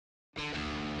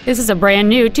This is a brand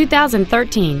new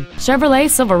 2013 Chevrolet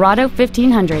Silverado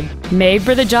 1500, made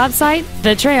for the job site,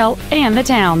 the trail, and the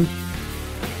town.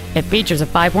 It features a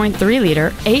 5.3-liter,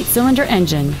 8-cylinder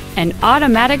engine, an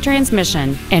automatic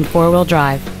transmission, and 4-wheel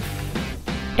drive.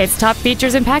 Its top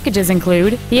features and packages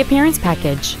include the appearance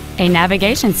package, a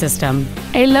navigation system,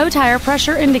 a low tire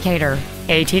pressure indicator,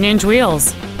 18-inch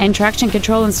wheels, and traction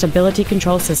control and stability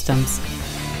control systems.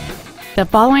 The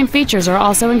following features are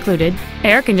also included: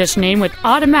 air conditioning with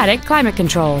automatic climate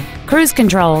control, cruise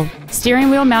control, steering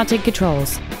wheel mounted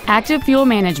controls, active fuel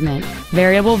management,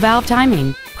 variable valve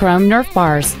timing, chrome Nerf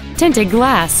bars, tinted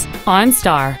glass,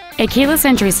 OnStar, a keyless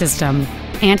entry system,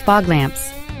 and fog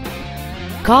lamps.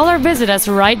 Call or visit us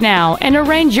right now and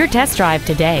arrange your test drive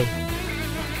today.